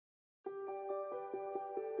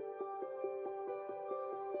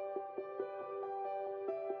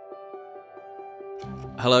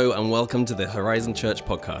Hello and welcome to the Horizon Church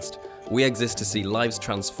podcast. We exist to see lives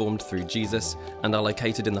transformed through Jesus and are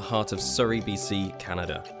located in the heart of Surrey, BC,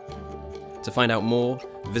 Canada. To find out more,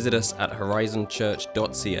 visit us at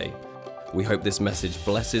horizonchurch.ca. We hope this message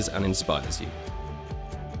blesses and inspires you.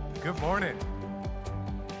 Good morning.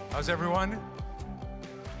 How's everyone?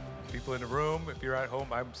 People in the room, if you're at home,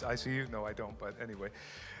 I see you. No, I don't, but anyway.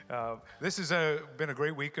 This has been a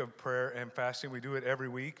great week of prayer and fasting. We do it every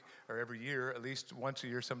week or every year, at least once a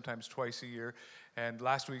year, sometimes twice a year. And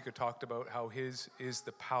last week I talked about how His is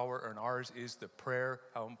the power and ours is the prayer,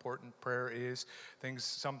 how important prayer is.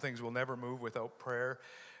 Some things will never move without prayer.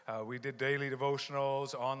 We did daily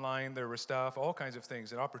devotionals, online, there was stuff, all kinds of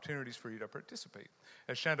things, and opportunities for you to participate.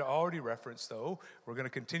 As Shanda already referenced, though, we're going to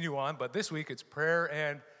continue on, but this week it's prayer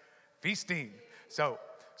and feasting. So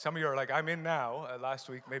some of you are like, I'm in now. Last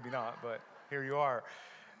week, maybe not, but here you are.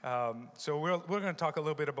 So we're going to talk a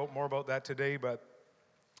little bit more about that today, but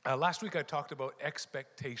last week I talked about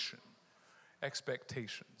expectations.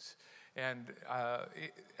 And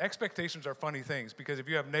expectations are funny things because if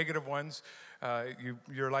you have negative ones,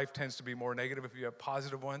 your life tends to be more negative. If you have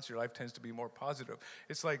positive ones, your life tends to be more positive.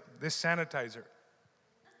 It's like this sanitizer.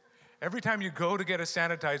 Every time you go to get a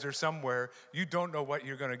sanitizer somewhere, you don't know what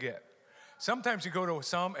you're going to get. Sometimes you go to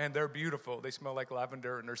some and they're beautiful. They smell like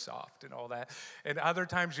lavender and they're soft and all that. And other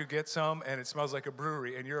times you get some and it smells like a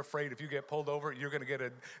brewery and you're afraid if you get pulled over, you're going to get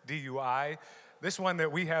a DUI. This one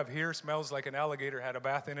that we have here smells like an alligator had a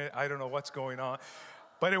bath in it. I don't know what's going on.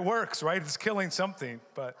 But it works, right? It's killing something.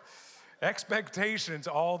 But expectations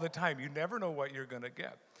all the time. You never know what you're going to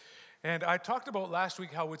get. And I talked about last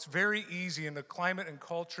week how it's very easy in the climate and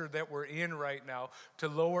culture that we're in right now to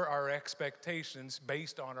lower our expectations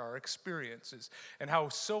based on our experiences, and how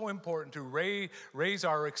so important to raise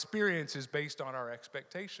our experiences based on our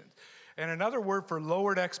expectations. And another word for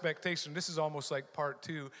lowered expectation, this is almost like part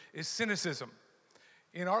two, is cynicism.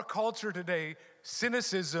 In our culture today,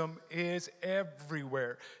 cynicism is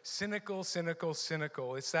everywhere. Cynical.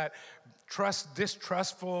 It's that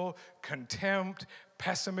distrustful, contempt,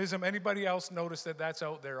 pessimism. Anybody else notice that that's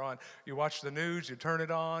out there on? You watch the news, you turn it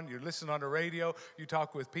on, you listen on the radio, you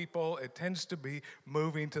talk with people. It tends to be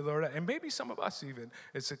moving to the Lord. And maybe some of us even,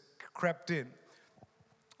 it's crept in.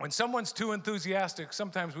 When someone's too enthusiastic,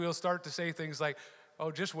 sometimes we'll start to say things like,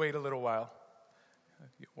 oh, just wait a little while.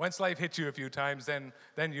 Once life hits you a few times, then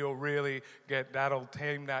you'll really that'll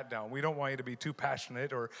tame that down. We don't want you to be too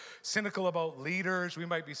passionate or cynical about leaders. We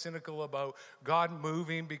might be cynical about God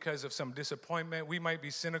moving because of some disappointment. We might be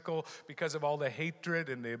cynical because of all the hatred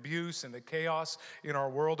and the abuse and the chaos in our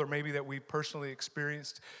world, or maybe that we personally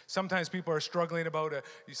experienced. Sometimes people are struggling about a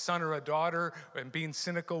son or a daughter and being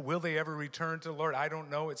cynical. Will they ever return to the Lord? I don't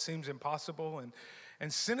know. It seems impossible.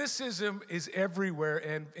 And cynicism is everywhere,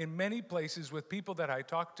 and in many places with people that I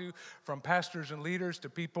talk to, from pastors and leaders to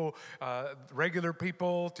people, regular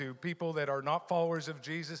people, to people that are not followers of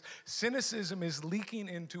Jesus, cynicism is leaking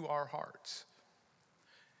into our hearts.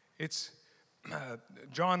 It's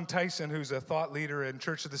John Tyson, who's a thought leader in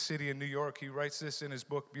Church of the City in New York. He writes this in his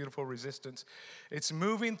book, Beautiful Resistance. It's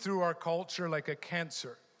moving through our culture like a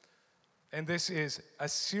cancer. And this is a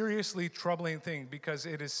seriously troubling thing because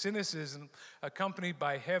it is cynicism accompanied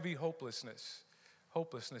by heavy hopelessness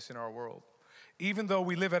in our world. Even though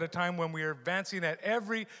we live at a time when we are advancing at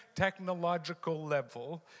every technological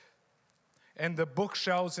level, and the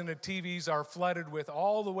bookshelves and the TVs are flooded with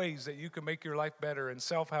all the ways that you can make your life better and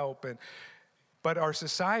self-help, but our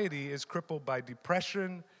society is crippled by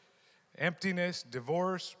depression, emptiness,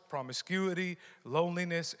 divorce, promiscuity,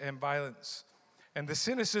 loneliness, and violence. And the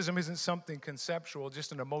cynicism isn't something conceptual,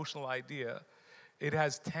 just an emotional idea. It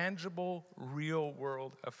has tangible,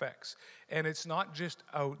 real-world effects. And it's not just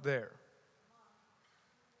out there.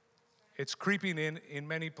 It's creeping in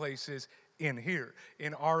many places in here,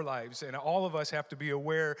 in our lives. And all of us have to be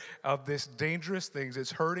aware of this dangerous things.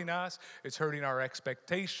 It's hurting us. It's hurting our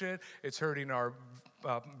expectation. It's hurting our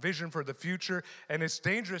vision for the future. And it's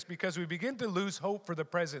dangerous because we begin to lose hope for the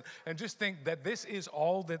present and just think that this is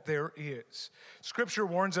all that there is. Scripture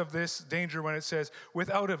warns of this danger when it says,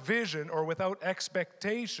 without a vision or without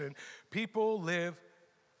expectation, people live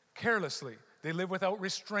carelessly. They live without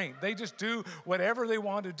restraint. They just do whatever they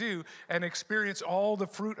want to do and experience all the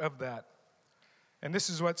fruit of that. And this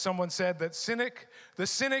is what someone said, that the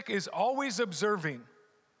cynic is always observing,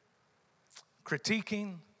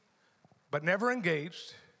 critiquing, but never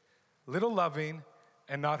engaged, little loving,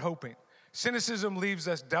 and not hoping. Cynicism leaves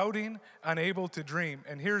us doubting, unable to dream.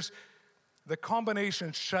 And here's the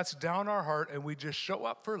combination: shuts down our heart and we just show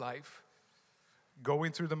up for life,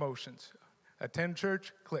 going through the motions. Attend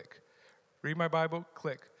church, click. Read my Bible,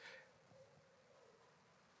 click.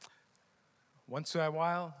 once in a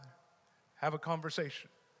while, have a conversation.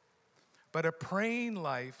 But a praying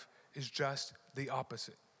life is just the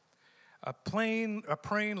opposite. A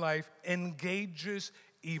praying life engages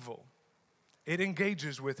evil. It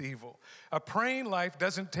engages with evil. A praying life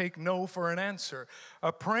doesn't take no for an answer.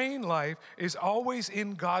 A praying life is always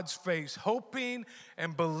in God's face, hoping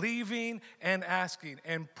and believing and asking.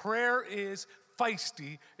 And prayer is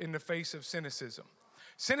feisty in the face of cynicism.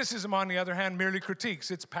 Cynicism, on the other hand, merely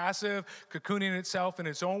critiques. It's passive, cocooning itself in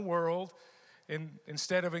its own world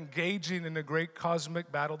instead of engaging in the great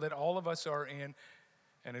cosmic battle that all of us are in,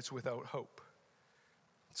 and it's without hope.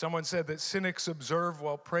 Someone said that cynics observe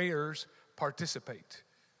while prayers participate.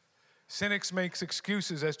 Cynics make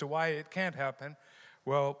excuses as to why it can't happen,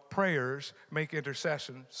 while prayers make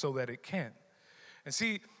intercession so that it can. And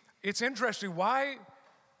see, it's interesting. Why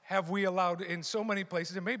have we allowed in so many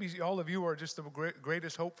places, and maybe all of you are just the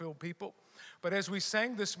greatest hope-filled people, but as we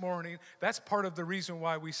sang this morning, that's part of the reason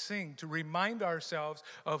why we sing, to remind ourselves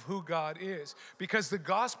of who God is. Because the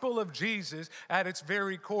gospel of Jesus, at its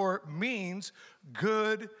very core, means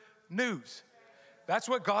good news. That's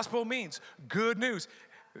what gospel means, good news.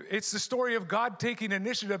 It's the story of God taking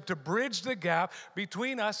initiative to bridge the gap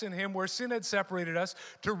between us and Him where sin had separated us,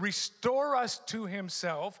 to restore us to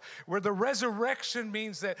Himself, where the resurrection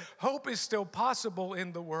means that hope is still possible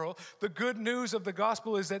in the world. The good news of the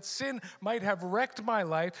gospel is that sin might have wrecked my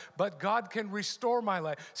life, but God can restore my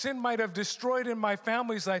life. Sin might have destroyed in my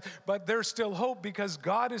family's life, but there's still hope because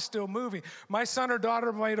God is still moving. My son or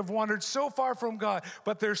daughter might have wandered so far from God,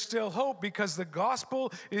 but there's still hope because the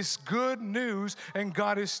gospel is good news and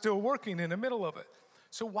God is still working in the middle of it.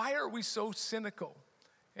 So why are we so cynical?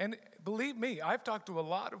 And believe me, I've talked to a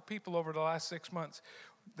lot of people over the last 6 months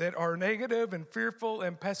that are negative and fearful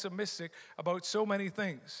and pessimistic about so many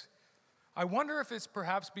things. I wonder if it's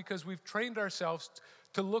perhaps because we've trained ourselves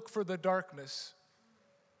to look for the darkness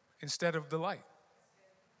instead of the light.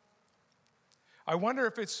 I wonder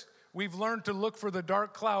if we've learned to look for the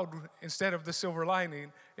dark cloud instead of the silver lining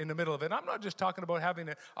in the middle of it. I'm not just talking about having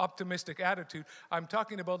an optimistic attitude. I'm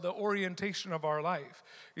talking about the orientation of our life.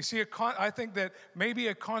 You see, I think that maybe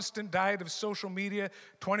a constant diet of social media,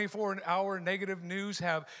 24-hour negative news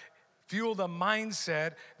have fueled a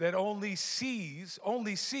mindset that only sees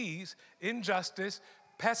injustice,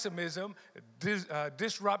 pessimism,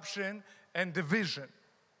 disruption, and division,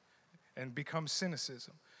 and becomes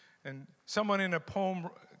cynicism. And someone in a poem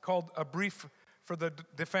called A Brief for the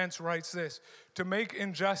Defense writes this: to make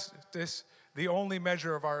injustice the only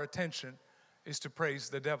measure of our attention is to praise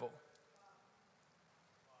the devil.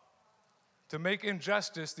 To make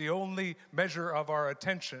injustice the only measure of our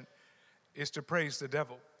attention is to praise the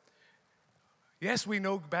devil. Yes, we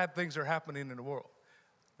know bad things are happening in the world.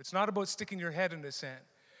 It's not about sticking your head in the sand.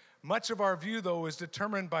 Much of our view, though, is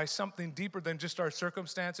determined by something deeper than just our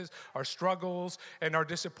circumstances, our struggles, and our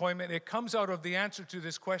disappointment. It comes out of the answer to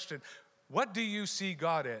this question: what do you see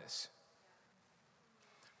God as?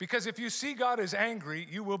 Because if you see God as angry,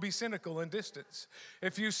 you will be cynical and distant.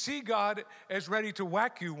 If you see God as ready to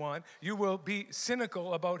whack you one, you will be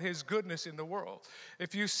cynical about His goodness in the world.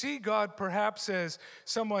 If you see God perhaps as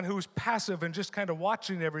someone who's passive and just kind of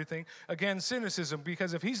watching everything, again, cynicism,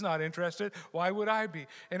 because if He's not interested, why would I be?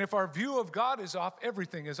 And if our view of God is off,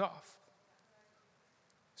 everything is off.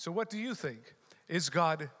 So what do you think? Is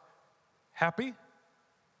God happy?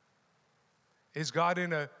 Is God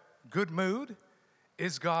in a good mood?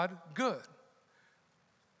 Is God good?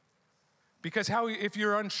 Because if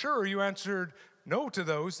you're unsure, you answered no to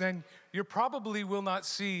those, then you probably will not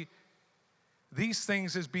see these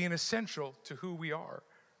things as being essential to who we are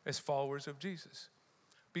as followers of Jesus.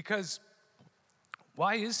 Because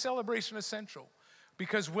why is celebration essential?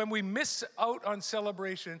 Because when we miss out on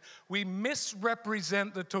celebration, we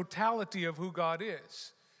misrepresent the totality of who God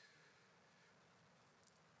is.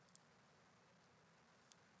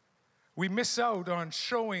 We miss out on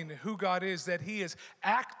showing who God is, that He is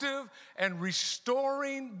active and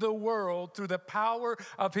restoring the world through the power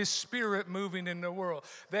of His Spirit moving in the world.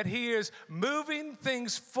 That He is moving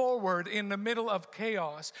things forward in the middle of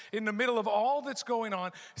chaos, in the middle of all that's going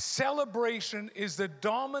on. Celebration is the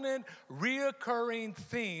dominant, reoccurring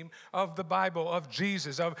theme of the Bible, of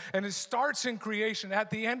Jesus. And it starts in creation.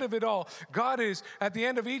 At the end of it all, God is, at the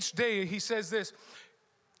end of each day, He says this: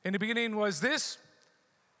 in the beginning was this.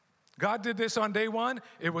 God did this on day one,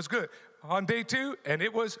 it was good. On day two, and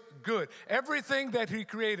it was good. Everything that He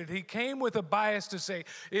created, He came with a bias to say,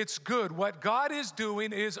 it's good. What God is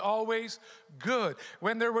doing is always good.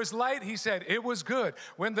 When there was light, he said, it was good.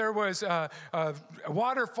 When there was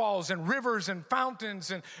waterfalls and rivers and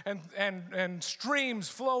fountains and streams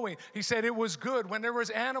flowing, he said it was good. When there was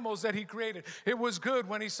animals that he created, it was good.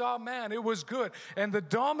 When he saw man, it was good. And the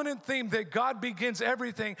dominant theme that God begins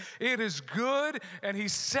everything, it is good, and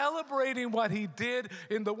he's celebrating what he did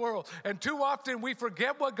in the world. And too often we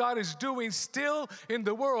forget what God is doing still in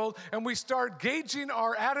the world, and we start gauging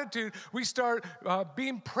our attitude. We start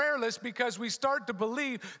being prayerless because we start to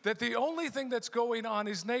believe that the only thing that's going on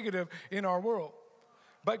is negative in our world.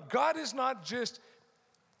 But God is not just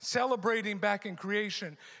celebrating back in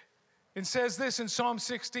creation. It says this in Psalm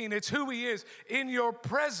 16, it's who he is. In your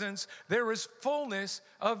presence, there is fullness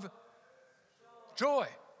of joy.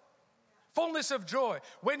 Fullness of joy.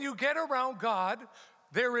 When you get around God,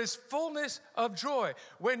 there is fullness of joy.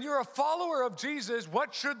 When you're a follower of Jesus,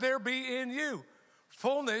 what should there be in you?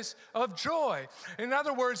 Fullness of joy. In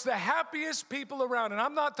other words, the happiest people around, and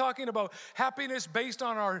I'm not talking about happiness based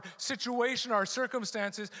on our situation, our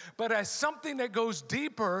circumstances, but as something that goes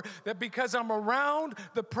deeper, that because I'm around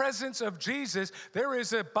the presence of Jesus, there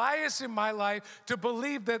is a bias in my life to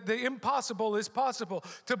believe that the impossible is possible,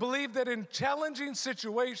 to believe that in challenging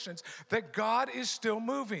situations, that God is still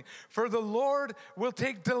moving. For the Lord will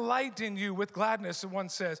take delight in you with gladness, one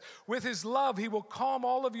says. With his love, he will calm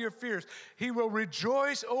all of your fears. He will rejoice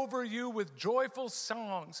over you with joyful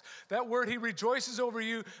songs. That word, he rejoices over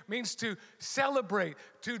you, means to celebrate,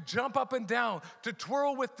 to jump up and down, to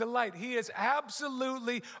twirl with delight. He is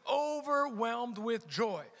absolutely overwhelmed with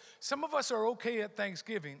joy. Some of us are okay at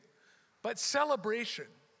Thanksgiving, but celebration,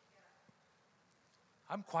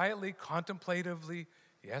 I'm quietly, contemplatively,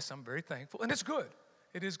 yes, I'm very thankful, and it's good.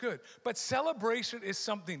 It is good. But celebration is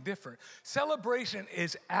something different. Celebration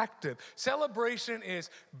is active. Celebration is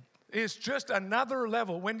just another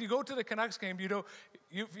level. When you go to the Canucks game,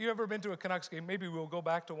 if you've ever been to a Canucks game, maybe we'll go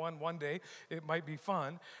back to one day. It might be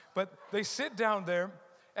fun. But they sit down there,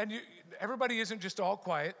 and everybody isn't just all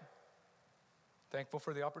quiet. Thankful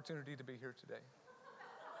for the opportunity to be here today.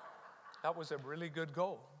 That was a really good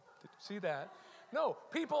goal. Did you see that? No,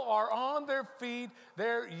 people are on their feet.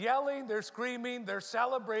 They're yelling, they're screaming, they're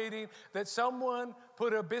celebrating that someone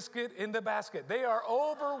put a biscuit in the basket. They are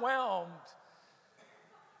overwhelmed.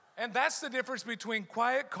 And that's the difference between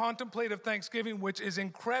quiet, contemplative thanksgiving, which is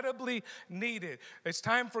incredibly needed. It's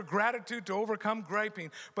time for gratitude to overcome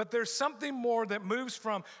griping. But there's something more that moves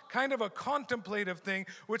from kind of a contemplative thing,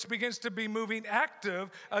 which begins to be moving active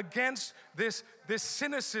against this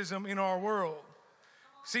cynicism in our world.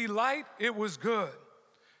 See, light, it was good.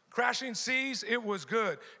 Crashing seas, it was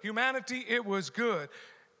good. Humanity, it was good.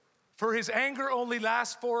 For his anger only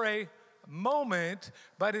lasts for a moment,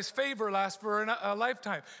 but his favor lasts for a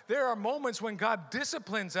lifetime. There are moments when God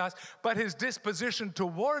disciplines us, but his disposition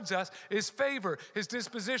towards us is favor. His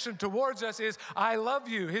disposition towards us is, I love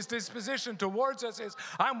you. His disposition towards us is,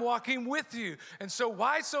 I'm walking with you. And so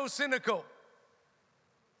why so cynical?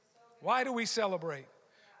 Why do we celebrate?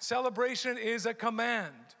 Celebration is a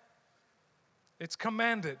command. It's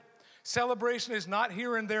commanded. Celebration is not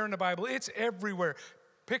here and there in the Bible. It's everywhere.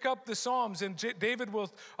 Pick up the Psalms, and David will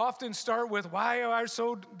often start with, why am I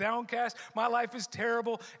so downcast? My life is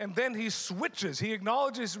terrible. And then he switches. He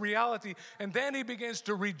acknowledges reality, and then he begins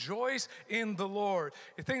to rejoice in the Lord.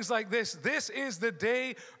 Things like this. This is the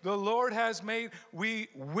day the Lord has made. We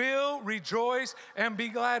will rejoice and be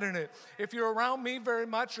glad in it. If you're around me very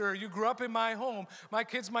much, or you grew up in my home, my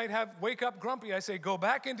kids might wake up grumpy. I say, go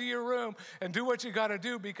back into your room and do what you got to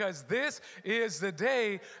do, because this is the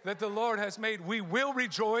day that the Lord has made. We will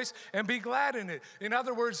rejoice and be glad in it. In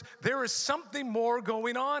other words, there is something more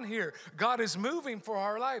going on here. God is moving for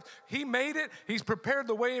our life. He made it. He's prepared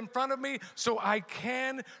the way in front of me so I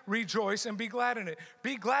can rejoice and be glad in it.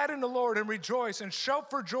 Be glad in the Lord and rejoice and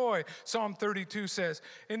shout for joy, Psalm 32 says.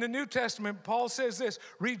 In the New Testament, Paul says this,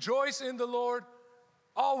 rejoice in the Lord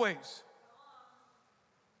always.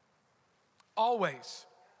 Always.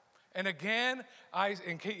 And again,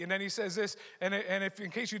 and then he says this, and if in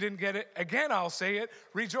case you didn't get it, again I'll say it,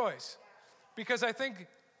 rejoice. Because I think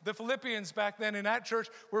the Philippians back then in that church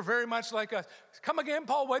were very much like us. Come again,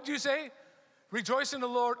 Paul, what'd you say? Rejoice in the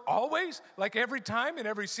Lord always, like every time, in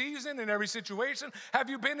every season, in every situation. Have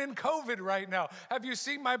you been in COVID right now? Have you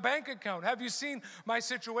seen my bank account? Have you seen my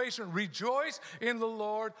situation? Rejoice in the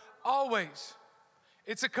Lord always.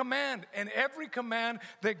 It's a command, and every command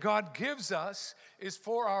that God gives us is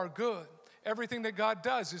for our good. Everything that God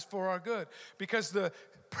does is for our good, because the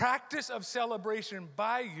practice of celebration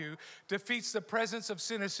by you defeats the presence of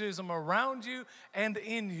cynicism around you and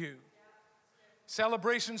in you.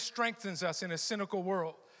 Celebration strengthens us in a cynical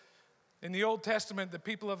world. In the Old Testament, the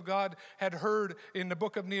people of God had heard in the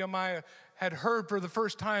book of Nehemiah, had heard for the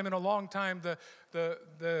first time in a long time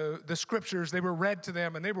the scriptures. They were read to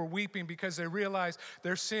them, and they were weeping because they realized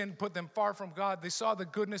their sin put them far from God. They saw the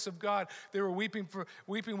goodness of God. They were weeping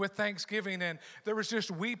with thanksgiving, and there was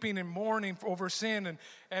just weeping and mourning over sin.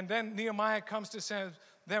 And then Nehemiah comes to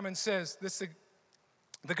them and says,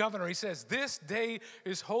 the governor, he says, "This day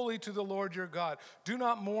is holy to the Lord your God. Do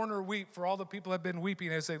not mourn or weep," for all the people have been weeping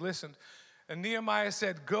as they listened. And Nehemiah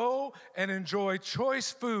said, "Go and enjoy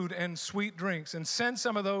choice food and sweet drinks, and send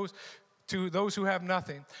some of those to those who have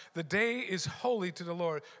nothing. The day is holy to the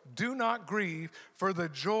Lord. Do not grieve, for the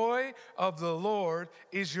joy of the Lord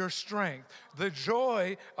is your strength." The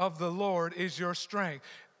joy of the Lord is your strength.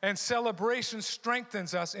 And celebration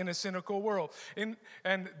strengthens us in a cynical world.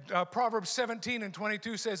 Proverbs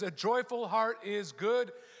 17:22 says, "A joyful heart is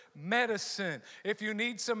good medicine." If you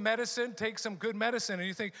need some medicine, take some good medicine. And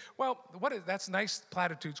you think, well, that's nice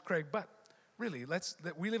platitudes, Craig, but really,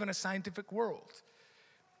 we live in a scientific world.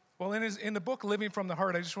 Well, in the book, Living from the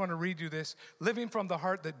Heart, I just want to read you this. Living from the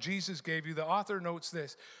Heart that Jesus gave you, the author notes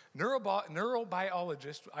this.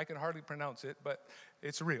 Neurobiologists, I can hardly pronounce it, but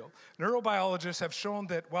it's real. Neurobiologists have shown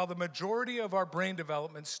that while the majority of our brain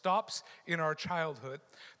development stops in our childhood,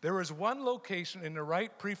 there is one location in the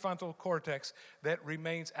right prefrontal cortex that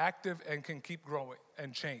remains active and can keep growing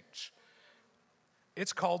and change.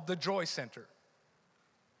 It's called the joy center.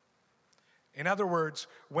 In other words,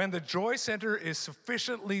 when the joy center is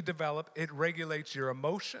sufficiently developed, it regulates your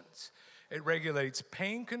emotions, it regulates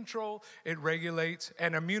pain control, it regulates,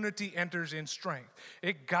 and immunity enters in strength.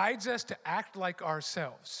 It guides us to act like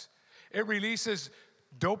ourselves. It releases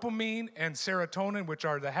dopamine and serotonin, which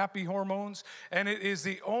are the happy hormones, and it is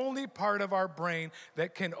the only part of our brain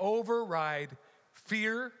that can override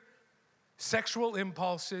fear, sexual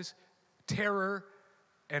impulses, terror,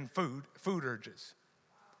 and food urges.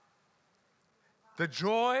 The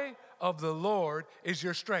joy of the Lord is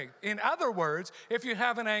your strength. In other words, if you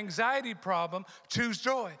have an anxiety problem, choose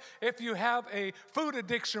joy. If you have a food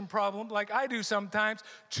addiction problem, like I do sometimes,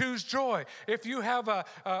 choose joy. If you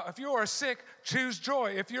are sick, choose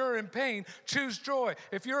joy. If you're in pain, choose joy.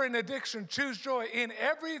 If you're in addiction, choose joy. In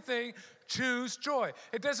everything, choose joy.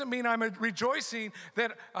 It doesn't mean I'm rejoicing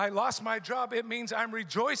that I lost my job. It means I'm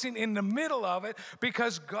rejoicing in the middle of it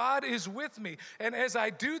because God is with me. And as I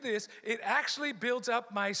do this, it actually builds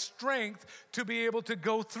up my strength to be able to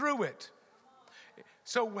go through it.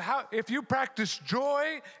 So if you practice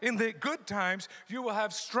joy in the good times, you will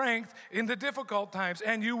have strength in the difficult times,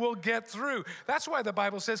 and you will get through. That's why the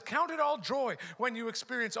Bible says, count it all joy when you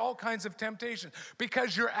experience all kinds of temptation,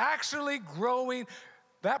 because you're actually growing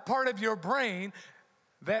that part of your brain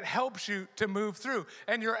that helps you to move through.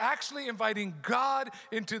 And you're actually inviting God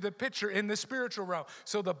into the picture in the spiritual realm.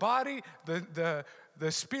 So the body, the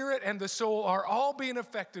spirit, and the soul are all being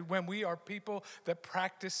affected when we are people that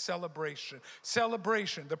practice celebration.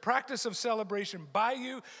 Celebration, the practice of celebration by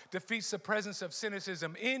you defeats the presence of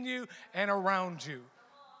cynicism in you and around you.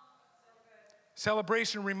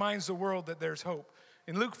 Celebration reminds the world that there's hope.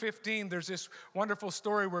 In Luke 15, there's this wonderful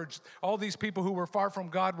story where all these people who were far from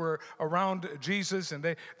God were around Jesus, and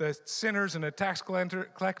the sinners and the tax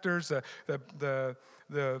collectors,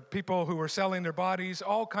 the people who were selling their bodies,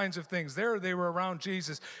 all kinds of things. They were around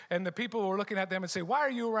Jesus, and the people were looking at them and say, "Why are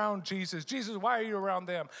you around Jesus? Jesus, why are you around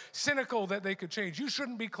them?" Cynical that they could change. You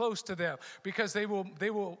shouldn't be close to them because you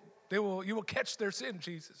will catch their sin,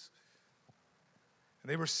 Jesus.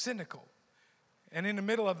 And they were cynical. And in the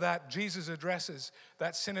middle of that, Jesus addresses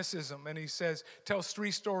that cynicism, and he tells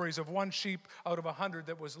 3 stories of 1 sheep out of 100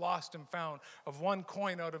 that was lost and found, of 1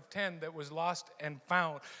 coin out of 10 that was lost and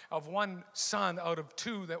found, of 1 son out of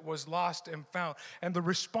 2 that was lost and found. And the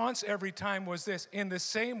response every time was this: in the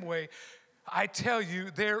same way, I tell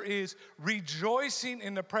you, there is rejoicing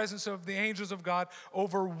in the presence of the angels of God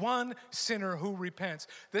over 1 sinner who repents.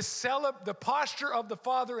 The posture of the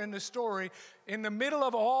Father in the story, in the middle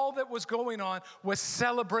of all that was going on, was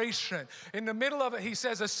celebration. In the middle of it, he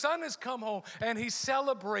says, a son has come home, and he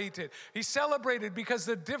celebrated. He celebrated because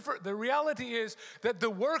the reality is that the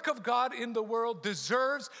work of God in the world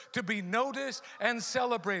deserves to be noticed and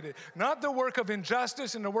celebrated. Not the work of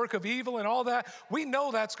injustice and the work of evil and all that. We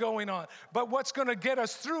know that's going on. But what's going to get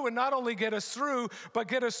us through, and not only get us through, but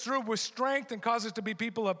get us through with strength and cause us to be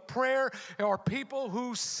people of prayer, or people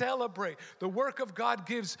who celebrate. The work of God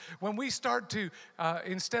gives, when we start to,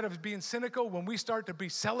 instead of being cynical, when we start to be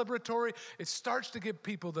celebratory, it starts to give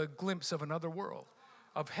people the glimpse of another world,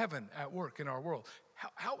 of heaven at work in our world.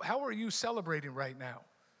 How are you celebrating right now?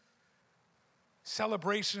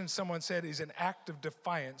 Celebration, someone said, is an act of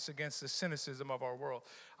defiance against the cynicism of our world.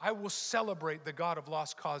 I will celebrate the God of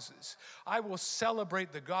lost causes. I will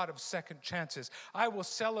celebrate the God of second chances. I will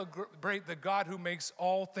celebrate the God who makes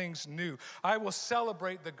all things new. I will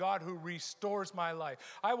celebrate the God who restores my life.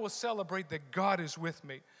 I will celebrate that God is with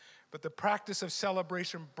me. But the practice of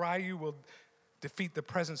celebration by you will defeat the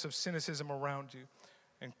presence of cynicism around you.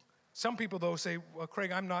 And some people, though, say, well,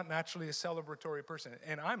 Craig, I'm not naturally a celebratory person.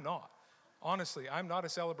 And I'm not. Honestly, I'm not a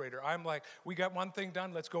celebrator. I'm like, we got one thing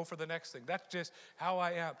done, let's go for the next thing. That's just how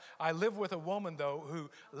I am. I live with a woman, though, who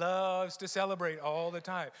loves to celebrate all the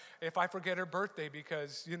time. If I forget her birthday,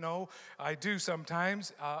 because, I do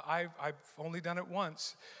sometimes, I've only done it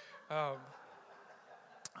once.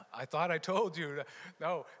 I thought I told you.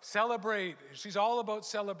 No, celebrate. She's all about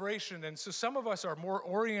celebration. And so some of us are more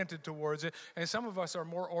oriented towards it, and some of us are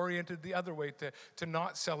more oriented the other way to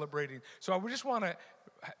not celebrating. So I just want to,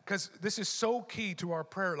 because this is so key to our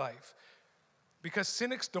prayer life, because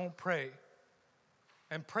cynics don't pray,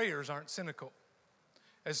 and prayers aren't cynical.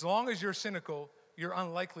 As long as you're cynical, you're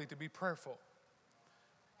unlikely to be prayerful.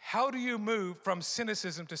 How do you move from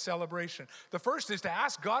cynicism to celebration? The first is to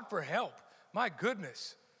ask God for help. My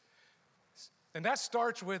goodness. And that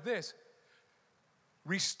starts with this.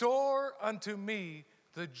 Restore unto me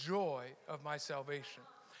the joy of my salvation.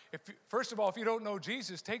 First of all, if you don't know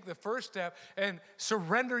Jesus, take the first step and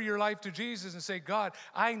surrender your life to Jesus and say, God,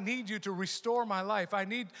 I need you to restore my life. I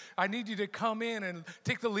need you to come in and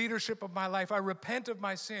take the leadership of my life. I repent of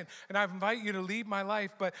my sin, and I invite you to lead my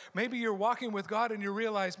life. But maybe you're walking with God and you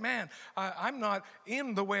realize, man, I'm not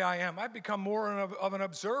in the way I am. I've become more of an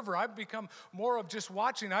observer. I've become more of just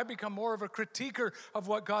watching. I've become more of a critiquer of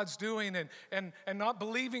what God's doing and not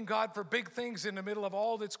believing God for big things in the middle of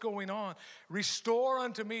all that's going on. Restore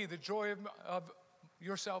unto me the joy of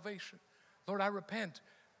your salvation. Lord, I repent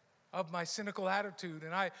of my cynical attitude,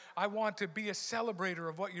 and I want to be a celebrator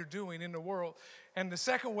of what you're doing in the world. And the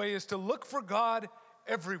second way is to look for God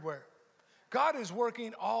everywhere. God is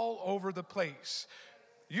working all over the place.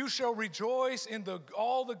 You shall rejoice in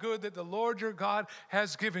all the good that the Lord your God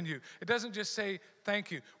has given you. It doesn't just say thank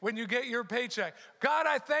you. When you get your paycheck, God,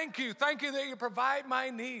 I thank you. Thank you that you provide my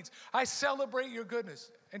needs. I celebrate your goodness.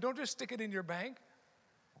 And don't just stick it in your bank.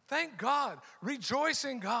 Thank God. Rejoice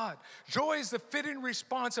in God. Joy is the fitting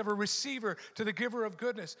response of a receiver to the giver of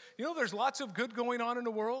goodness. There's lots of good going on in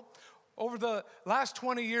the world. Over the last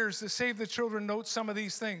 20 years, the Save the Children notes some of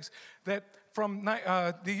these things, that from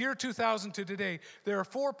the year 2000 to today, there are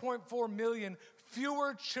 4.4 million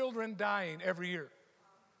fewer children dying every year.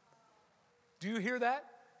 Do you hear that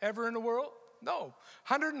ever in the world? No.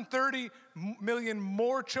 130 million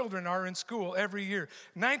more children are in school every year.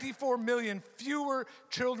 94 million fewer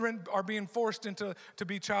children are being forced to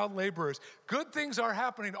be child laborers. Good things are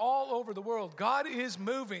happening all over the world. God is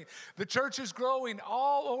moving. The church is growing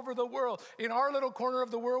all over the world. In our little corner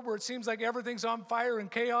of the world where it seems like everything's on fire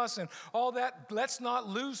and chaos and all that, let's not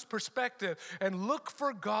lose perspective and look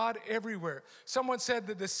for God everywhere. Someone said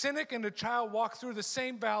that the cynic and the child walk through the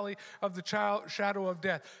same valley of the shadow of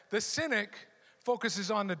death. The cynic focuses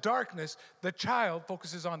on the darkness, the child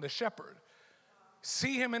focuses on the shepherd.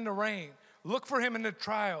 See him in the rain. Look for him in the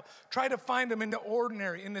trial. Try to find him in the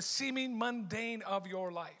ordinary, in the seeming mundane of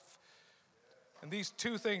your life. And these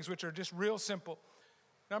two things, which are just real simple.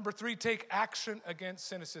 Number 3, take action against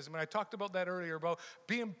cynicism. And I talked about that earlier, about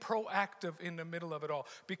being proactive in the middle of it all,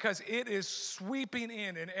 because it is sweeping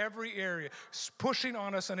in every area, pushing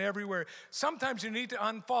on us and everywhere. Sometimes you need to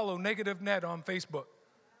unfollow Negative Ned on Facebook,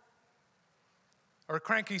 or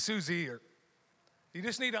Cranky Susie, or you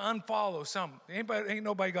just need to unfollow some. Ain't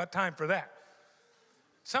nobody got time for that.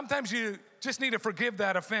 Sometimes you just need to forgive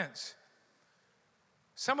that offense.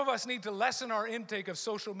 Some of us need to lessen our intake of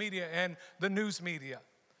social media and the news media,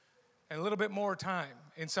 and a little bit more time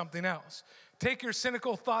in something else. Take your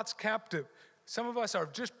cynical thoughts captive. Some of us are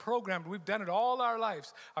just programmed. We've done it all our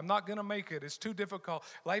lives. I'm not going to make it. It's too difficult.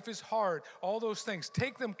 Life is hard. All those things.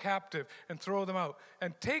 Take them captive and throw them out.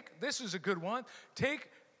 And this is a good one, take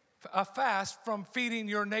a fast from feeding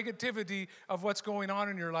your negativity of what's going on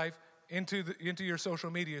in your life into your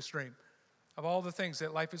social media stream of all the things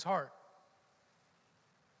that life is hard.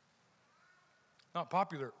 Not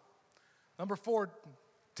popular. Number 4,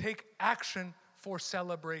 take action for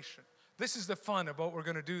celebration. This is the fun of what we're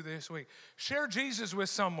going to do this week. Share Jesus with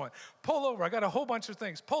someone. Pull over. I got a whole bunch of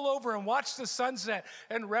things. Pull over and watch the sunset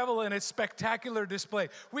and revel in its spectacular display.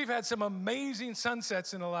 We've had some amazing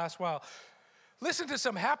sunsets in the last while. Listen to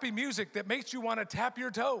some happy music that makes you want to tap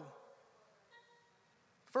your toe.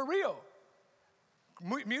 For real.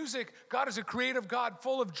 Music, God is a creative God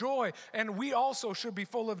full of joy, and we also should be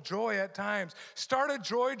full of joy at times. Start a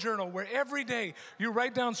joy journal where every day you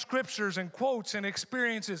write down scriptures and quotes and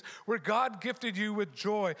experiences where God gifted you with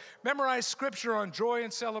joy. Memorize scripture on joy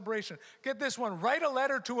and celebration. Get this one, write a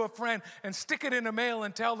letter to a friend and stick it in the mail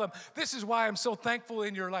and tell them, this is why I'm so thankful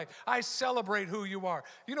in your life. I celebrate who you are.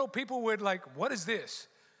 You know, people would like, what is this?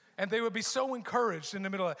 And they would be so encouraged in the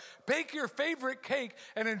middle of it. Bake your favorite cake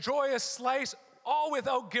and enjoy a slice all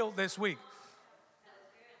without guilt this week.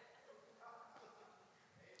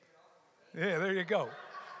 Yeah, there you go.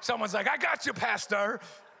 Someone's like, I got you, Pastor.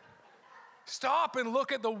 Stop and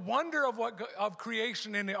look at the wonder of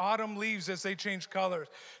creation in the autumn leaves as they change colors.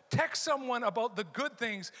 Text someone about the good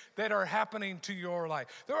things that are happening to your life.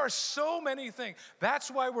 There are so many things.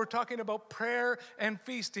 That's why we're talking about prayer and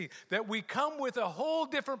feasting, that we come with a whole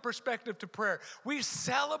different perspective to prayer. We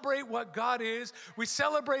celebrate what God is. We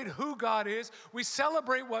celebrate who God is. We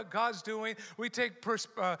celebrate what God's doing. We take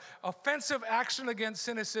offensive action against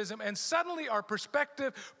cynicism, and suddenly our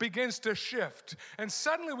perspective begins to shift. And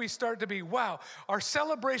suddenly we start to be, wow, our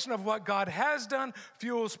celebration of what God has done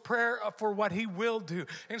fuels prayer for what He will do.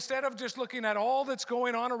 Instead of just looking at all that's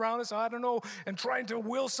going on around us, I don't know, and trying to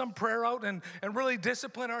will some prayer out and really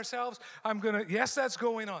discipline ourselves, yes, that's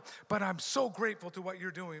going on. But I'm so grateful to what you're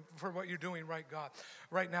doing, for what you're doing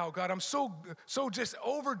right now, God. I'm so just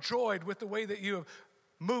overjoyed with the way that you have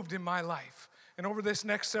moved in my life. And over this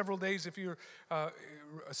next several days, if you're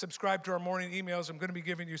subscribed to our morning emails, I'm going to be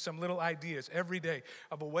giving you some little ideas every day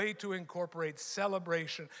of a way to incorporate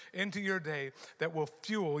celebration into your day that will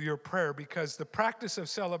fuel your prayer, because the practice of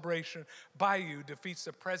celebration by you defeats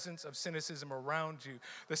the presence of cynicism around you.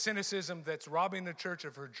 The cynicism that's robbing the church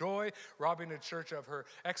of her joy, robbing the church of her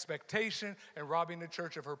expectation, and robbing the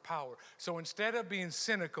church of her power. So instead of being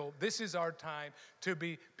cynical, this is our time to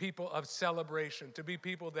be people of celebration, to be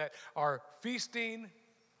people that are feasting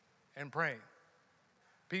and praying.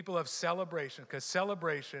 People of celebration, because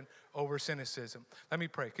celebration over cynicism. Let me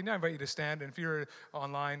pray. Can I invite you to stand? And if you're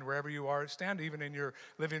online, wherever you are, stand even in your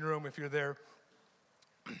living room if you're there.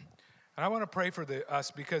 And I want to pray for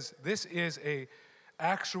us, because this is a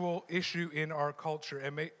actual issue in our culture.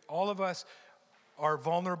 And all of us are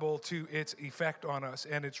vulnerable to its effect on us.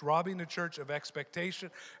 And it's robbing the church of expectation.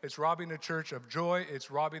 It's robbing the church of joy. It's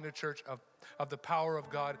robbing the church of the power of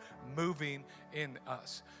God moving in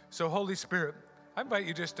us. So Holy Spirit, I invite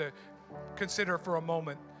you just to consider for a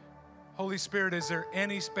moment, Holy Spirit, is there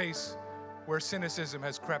any space where cynicism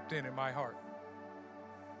has crept in my heart?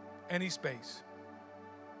 Any space?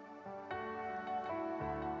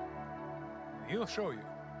 He'll show you.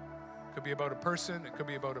 It could be about a person. It could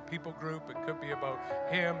be about a people group. It could be about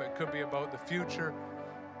Him. It could be about the future.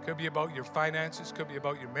 It could be about your finances. It could be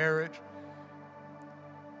about your marriage.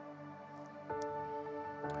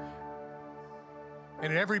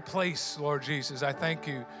 And in every place, Lord Jesus, I thank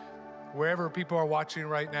you, wherever people are watching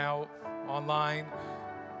right now, online,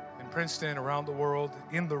 in Princeton, around the world,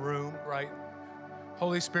 in the room, right?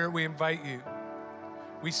 Holy Spirit, we invite you.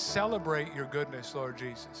 We celebrate your goodness, Lord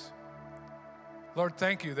Jesus. Lord,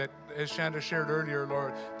 thank you that, as Shanda shared earlier,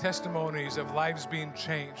 Lord, testimonies of lives being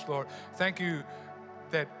changed, Lord. Thank you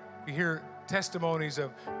that we hear testimonies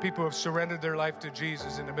of people who have surrendered their life to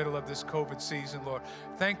Jesus in the middle of this COVID season, Lord.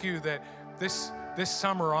 Thank you that this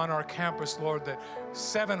summer on our campus, Lord, that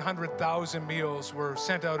 700,000 meals were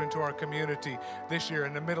sent out into our community this year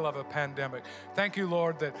in the middle of a pandemic. Thank you,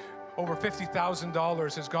 Lord, that over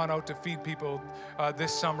 $50,000 has gone out to feed people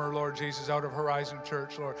this summer, Lord Jesus, out of Horizon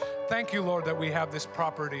Church, Lord. Thank you, Lord, that we have this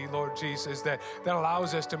property, Lord Jesus, that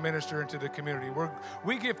allows us to minister into the community.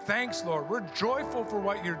 We give thanks, Lord. We're joyful for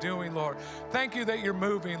what you're doing, Lord. Thank you that you're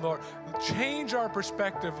moving, Lord. Change our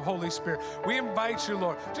perspective, Holy Spirit. We invite you,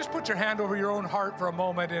 Lord. Just put your hand over your own heart for a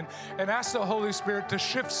moment and ask the Holy Spirit to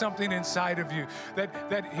shift something inside of you,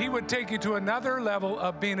 that He would take you to another level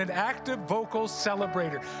of being an active, vocal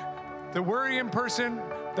celebrator. The worrying person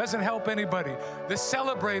doesn't help anybody. The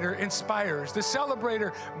celebrator inspires. The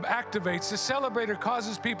celebrator activates. The celebrator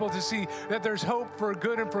causes people to see that there's hope for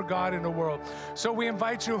good and for God in the world. So we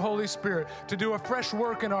invite you, Holy Spirit, to do a fresh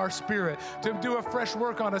work in our spirit, to do a fresh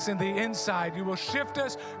work on us in the inside. You will shift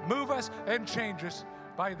us, move us, and change us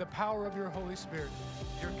by the power of your Holy Spirit.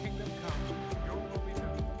 Your kingdom come. Your will be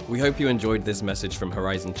done. We hope you enjoyed this message from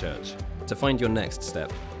Horizon Church. To find your next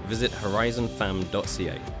step, visit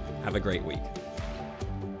horizonfam.ca. Have a great week.